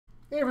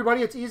Hey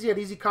everybody, it's Easy at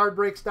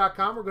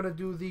EasyCardBreaks.com. We're going to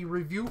do the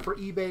review for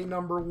eBay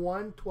number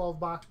 1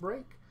 12-box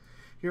break.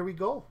 Here we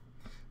go.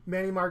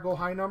 Manny Margot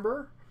high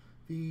number,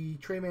 the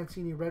Trey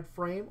Mancini red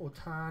frame,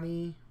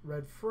 Ohtani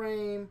red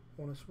frame,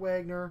 Honus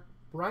Wagner,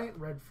 Bryant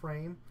red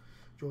frame,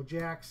 Joe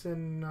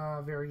Jackson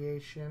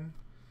variation,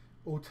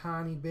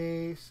 Ohtani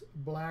base,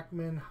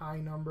 Blackman high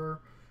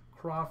number,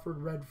 Crawford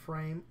red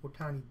frame,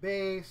 Ohtani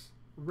base,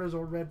 Rizzo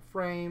red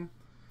frame,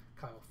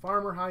 Kyle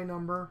Farmer high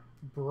number,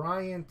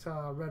 Bryant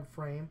red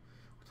frame,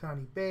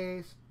 Ohtani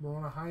base,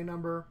 Morona high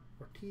number,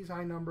 Ortiz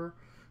high number,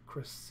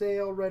 Chris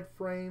Sale red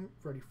frame,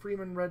 Freddie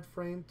Freeman red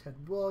frame, Ted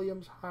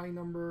Williams high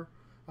number,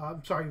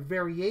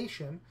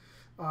 variation,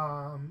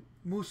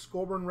 Moose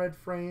Scoburn red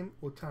frame,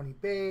 Ohtani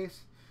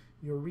base,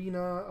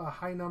 Urena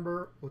high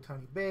number,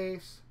 Ohtani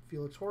base,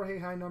 Felix Jorge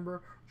high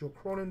number, Joe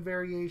Cronin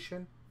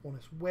variation,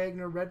 Honus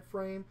Wagner red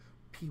frame,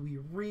 Pee Wee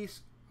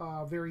Reese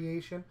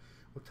variation,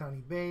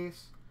 Ohtani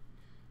base,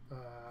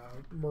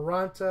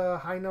 Moranta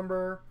high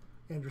number,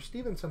 Andrew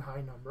Stevenson high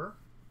number,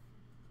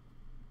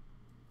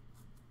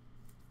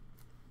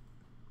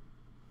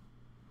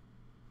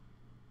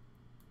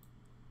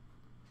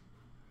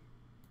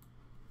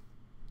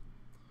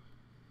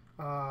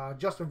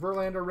 Justin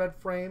Verlander red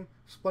frame,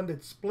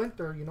 Splendid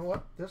Splinter. You know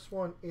what? This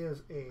one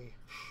is a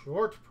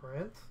short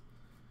print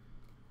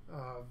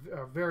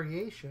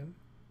variation,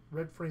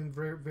 red frame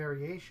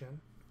variation.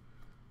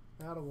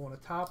 That'll go on a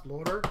top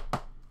loader.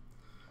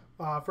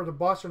 For the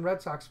Boston Red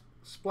Sox,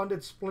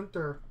 Splendid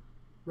Splinter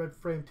red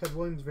frame Ted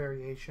Williams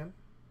variation.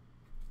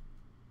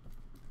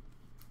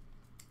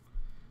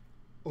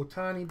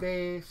 Ohtani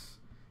base,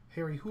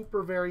 Harry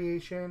Hooper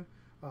variation,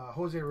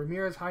 Jose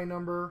Ramirez high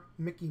number,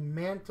 Mickey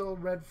Mantle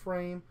red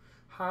frame,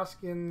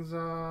 Hoskins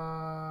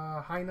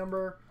high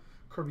number,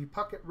 Kirby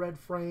Puckett red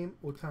frame,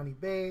 Ohtani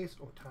base,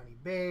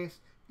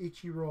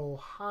 Ichiro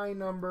high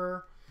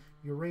number,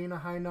 Urena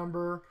high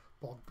number,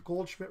 Paul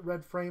Goldschmidt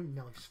red frame,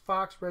 Nelly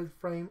Fox red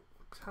frame,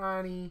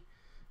 Ohtani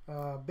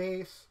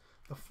base,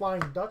 the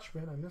Flying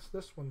Dutchman. I missed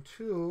this one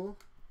too.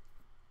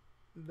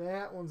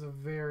 That one's a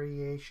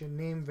variation,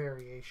 name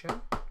variation.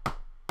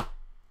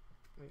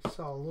 We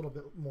saw a little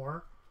bit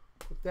more.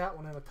 Put that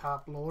one in a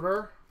top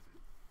loader.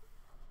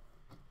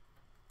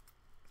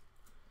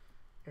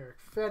 Eric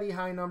Fetty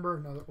high number,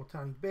 another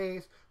Ohtani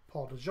base,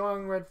 Paul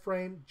DeJong red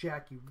frame,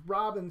 Jackie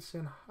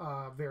Robinson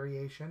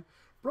variation,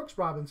 Brooks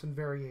Robinson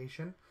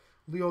variation,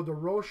 Leo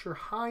DeRocher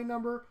high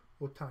number,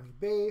 Ohtani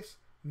base,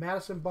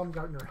 Madison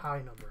Bumgarner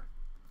high number.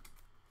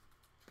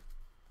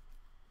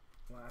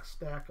 Last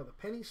stack of the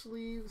penny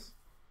sleeves.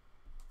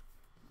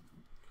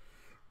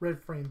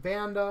 Red frame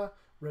Banda,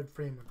 red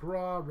frame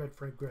McGraw, red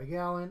frame Greg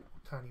Allen,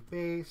 Ohtani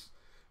base,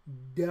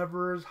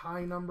 Devers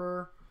high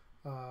number,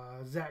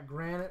 Zach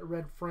Granite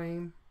red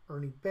frame,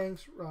 Ernie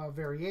Banks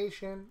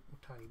variation,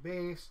 Ohtani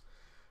base,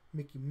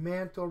 Mickey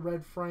Mantle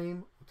red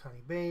frame,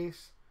 Ohtani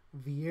base,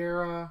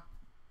 Vieira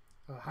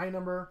high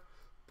number,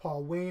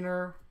 Paul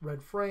Wainer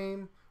red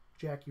frame,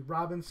 Jackie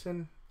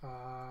Robinson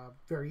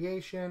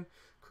variation,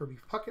 Kirby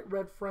Puckett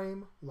red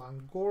frame,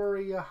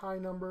 Longoria high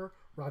number,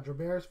 Roger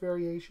Maris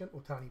variation,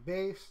 Ohtani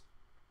base,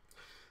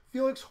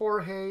 Felix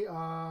Jorge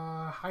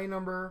high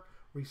number,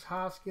 Rhys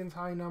Hoskins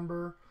high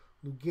number,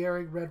 Lou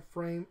Gehrig red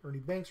frame, Ernie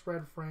Banks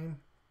red frame,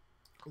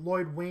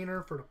 Lloyd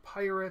Wainer for the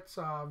Pirates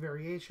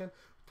variation,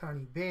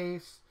 Ohtani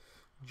base,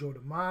 Joe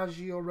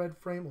DiMaggio red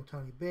frame,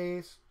 Ohtani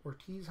base,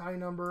 Ortiz high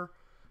number,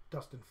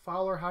 Dustin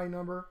Fowler high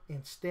number,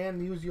 and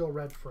Stan Musial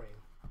red frame.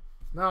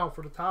 Now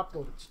for the top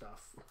loaded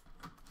stuff.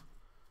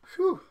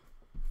 Whew.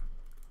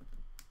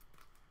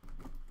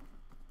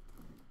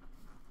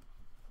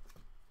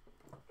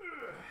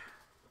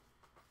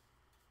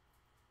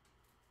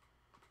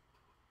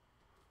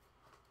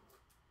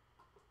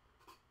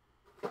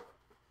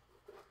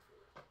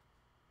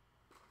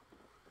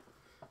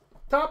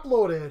 Top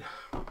loaded.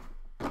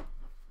 We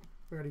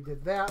already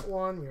did that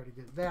one. We already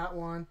did that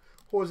one.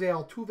 Jose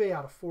Altuve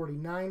out of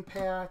 49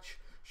 patch.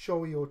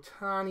 Shohei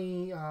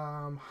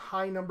Ohtani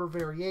high number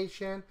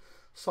variation.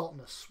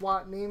 Sultan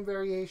SWAT name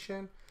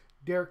variation.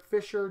 Derek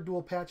Fisher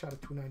dual patch out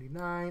of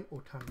 299.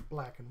 Ohtani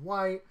black and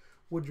white.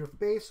 Woodruff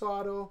base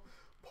auto.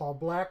 Paul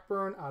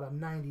Blackburn out of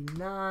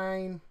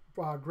 99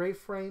 gray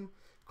frame.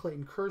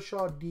 Clayton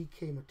Kershaw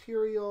DK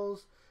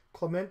materials.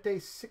 Clemente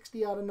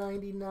 60 out of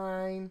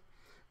 99.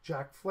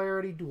 Jack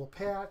Flaherty dual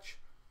patch.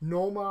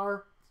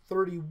 Nomar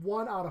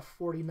 31 out of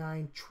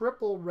 49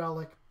 triple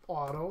relic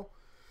auto.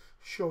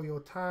 Shohei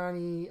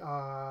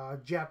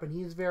Ohtani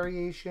Japanese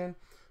variation.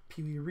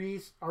 Pee Wee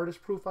Reese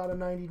artist proof out of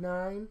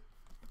 99.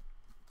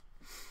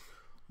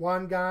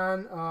 Juan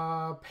Gan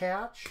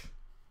patch.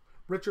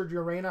 Richard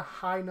Urena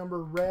high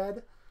number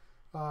red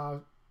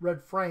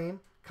red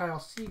frame. Kyle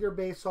Seager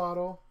base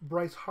auto.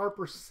 Bryce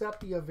Harper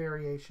sepia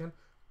variation.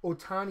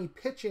 Ohtani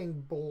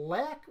pitching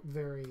black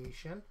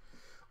variation.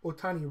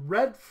 Ohtani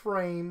red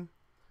frame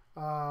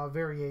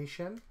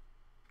variation.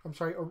 I'm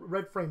sorry, a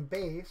red frame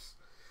base.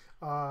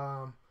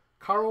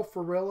 Carl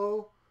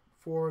Furillo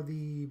for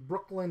the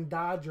Brooklyn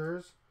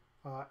Dodgers.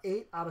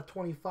 8 out of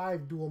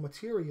 25 dual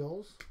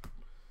materials.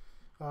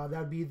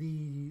 That'd be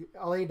the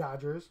LA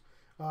Dodgers.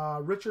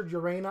 Richard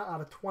Urena out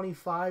of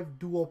 25,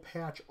 dual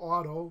patch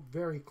auto.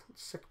 Very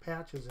sick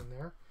patches in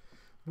there.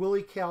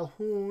 Willie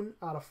Calhoun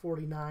out of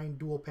 49,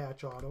 dual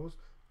patch autos.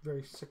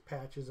 Very sick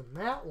patches in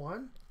that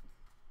one.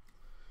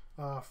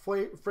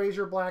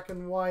 Frazier black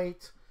and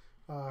white.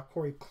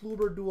 Corey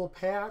Kluber dual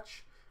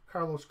patch.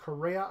 Carlos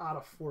Correa out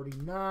of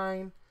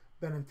 49.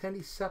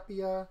 Benintendi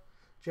sepia.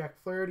 Jack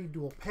Flaherty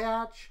dual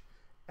patch.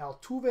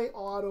 Altuve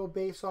auto,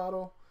 base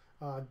auto.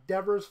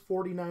 Devers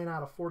 49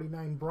 out of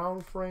 49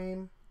 brown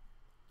frame.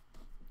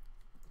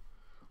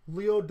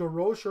 Leo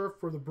DeRocher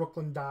for the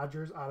Brooklyn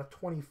Dodgers out of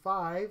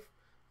 25.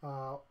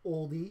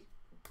 Oldie.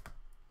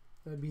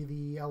 That'd be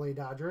the LA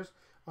Dodgers.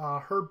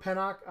 Herb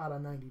Pennock out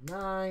of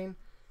 99.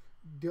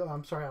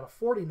 Out of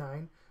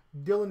 49.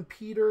 Dylan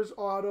Peters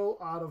auto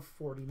out of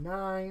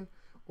 49.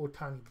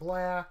 Otani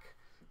Black.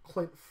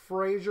 Clint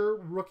Frazier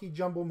rookie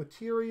jumbo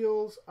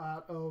materials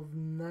out of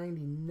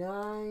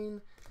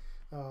 99.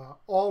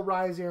 All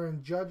Rise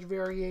Aaron Judge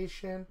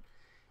variation.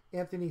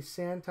 Anthony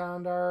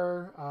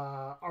Santander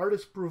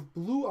artist proof,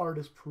 blue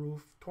artist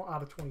proof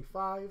out of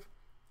 25.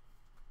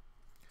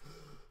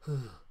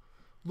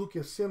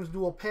 Lucas Sims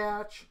dual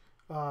patch.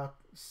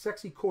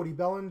 Sexy Cody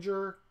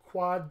Bellinger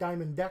quad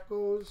diamond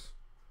decos.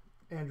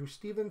 Andrew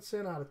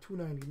Stevenson out of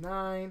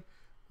 299.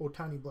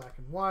 Otani black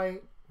and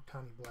white.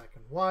 Otani black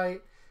and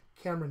white.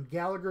 Cameron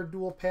Gallagher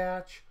dual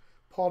patch.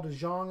 Paul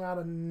DeJong out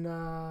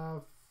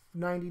of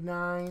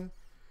 99.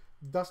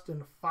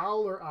 Dustin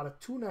Fowler out of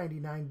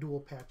 299 dual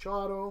patch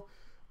auto.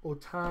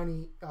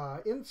 Otani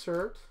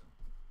insert.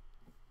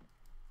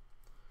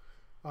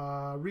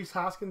 Rhys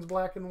Hoskins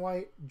black and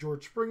white.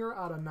 George Springer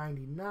out of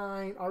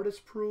 99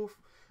 artist proof.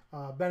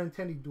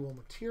 Benintendi dual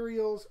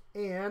materials.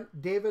 And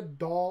David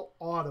Dahl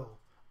auto.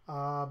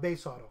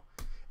 Base auto.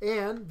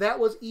 And that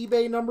was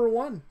eBay number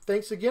 1.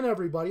 Thanks again,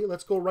 everybody.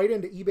 Let's go right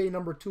into eBay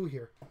number 2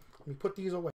 here. Let me put these away.